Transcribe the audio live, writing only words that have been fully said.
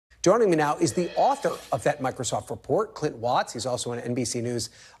Joining me now is the author of that Microsoft report, Clint Watts. He's also an NBC News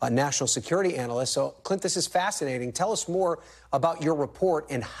national security analyst. So, Clint, this is fascinating. Tell us more about your report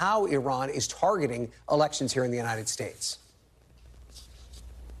and how Iran is targeting elections here in the United States.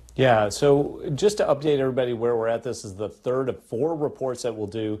 Yeah, so just to update everybody where we're at, this is the third of 4 reports that we'll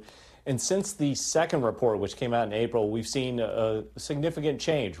do. And since the second report, which came out in April, we've seen a significant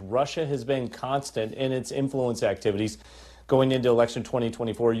change. Russia has been constant in its influence activities going into election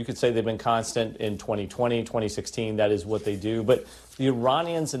 2024. You could say they've been constant in 2020, 2016. That is what they do. But the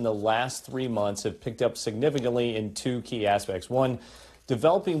Iranians in the last 3 months have picked up significantly in 2 key aspects. One,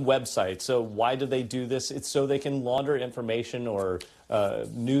 developing websites. So why do they do this? It's so they can launder information or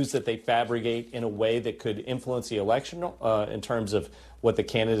news that they fabricate in a way that could influence the election in terms of what the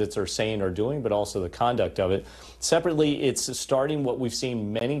candidates are saying or doing, but also the conduct of it. Separately, it's starting what we've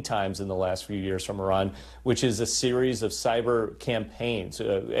seen many times in the last few years from Iran, which is a series of cyber campaigns.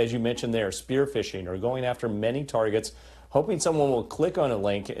 As you mentioned there, spear phishing, or going after many targets, hoping someone will click on a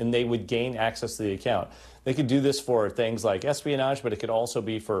link and they would gain access to the account. They could do this for things like espionage, but it could also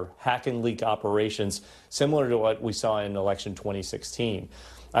be for hack and leak operations, similar to what we saw in election 2016.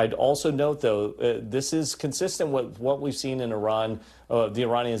 I'd also note, though, this is consistent with what we've seen in Iran, the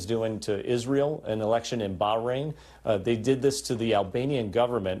Iranians doing to Israel, an election in Bahrain. They did this to the Albanian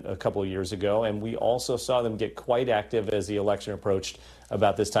government a couple of years ago, and we also saw them get quite active as the election approached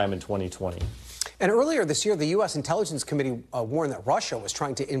about this time in 2020. And earlier this year, the U.S. Intelligence Committee warned that Russia was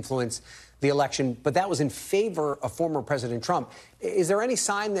trying to influence the election, but that was in favor of former President Trump. Is there any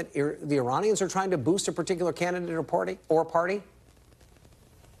sign that the Iranians are trying to boost a particular candidate or party?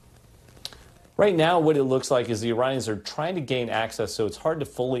 Right now, what it looks like is the Iranians are trying to gain access, so it's hard to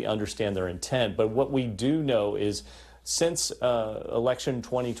fully understand their intent. But what we do know is since election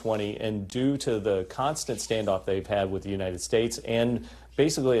 2020, and due to the constant standoff they've had with the United States and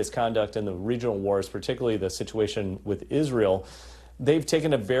basically its conduct in the regional wars, particularly the situation with Israel, they've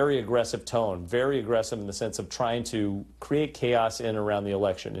taken a very aggressive tone, very aggressive in the sense of trying to create chaos in and around the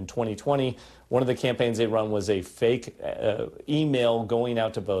election. In 2020, one of the campaigns they run was a fake email going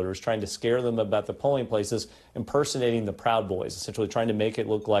out to voters, trying to scare them about the polling places, impersonating the Proud Boys, essentially trying to make it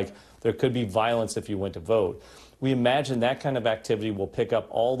look like there could be violence if you went to vote. We imagine that kind of activity will pick up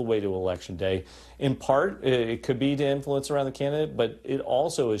all the way to Election Day. In part, it could be to influence around the candidate, but it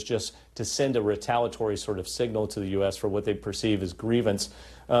also is just to send a retaliatory sort of signal to the U.S. for what they perceive as grievance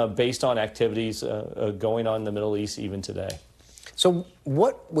based on activities going on in the Middle East even today. So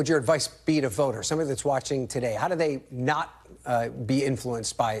what would your advice be to voters, somebody that's watching today? How do they not be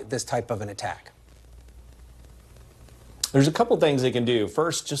influenced by this type of an attack? There's a couple things they can do.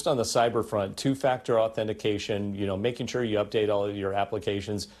 First, just on the cyber front, 2-factor authentication, making sure you update all of your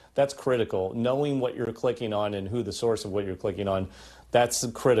applications. That's critical. Knowing what you're clicking on and who the source of what you're clicking on, that's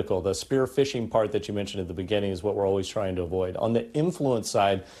critical. The spear phishing part that you mentioned at the beginning is what we're always trying to avoid. On the influence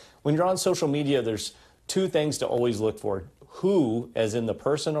side, when you're on social media, there's 2 things to always look for. Who, as in the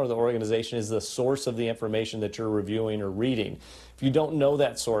person or the organization, is the source of the information that you're reviewing or reading. If you don't know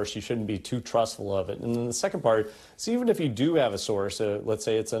that source, you shouldn't be too trustful of it. And then the second part is, even if you do have a source, let's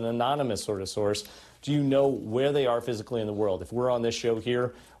say it's an anonymous sort of source, do you know where they are physically in the world? If we're on this show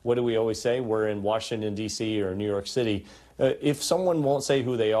here, what do we always say? We're in Washington, D.C. or New York City. If someone won't say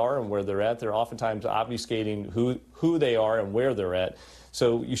who they are and where they're at, they're oftentimes obfuscating who they are and where they're at.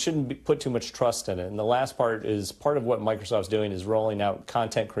 So you shouldn't put too much trust in it. And the last part is, part of what Microsoft's doing is rolling out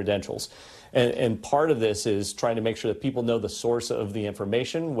content credentials. And part of this is trying to make sure that people know the source of the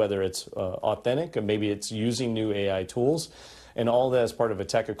information, whether it's authentic or maybe it's using new AI tools. And all that as part of a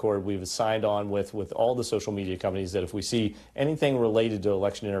tech accord we've signed on with all the social media companies, that if we see anything related to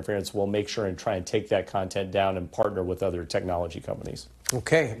election interference, we'll make sure and try and take that content down and partner with other technology companies.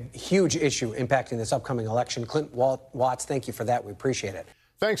 Okay, huge issue impacting this upcoming election. Clint Watts, thank you for that. We appreciate it.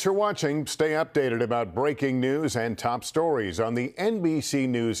 Thanks for watching. Stay updated about breaking news and top stories on the NBC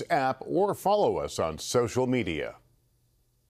News app, or follow us on social media.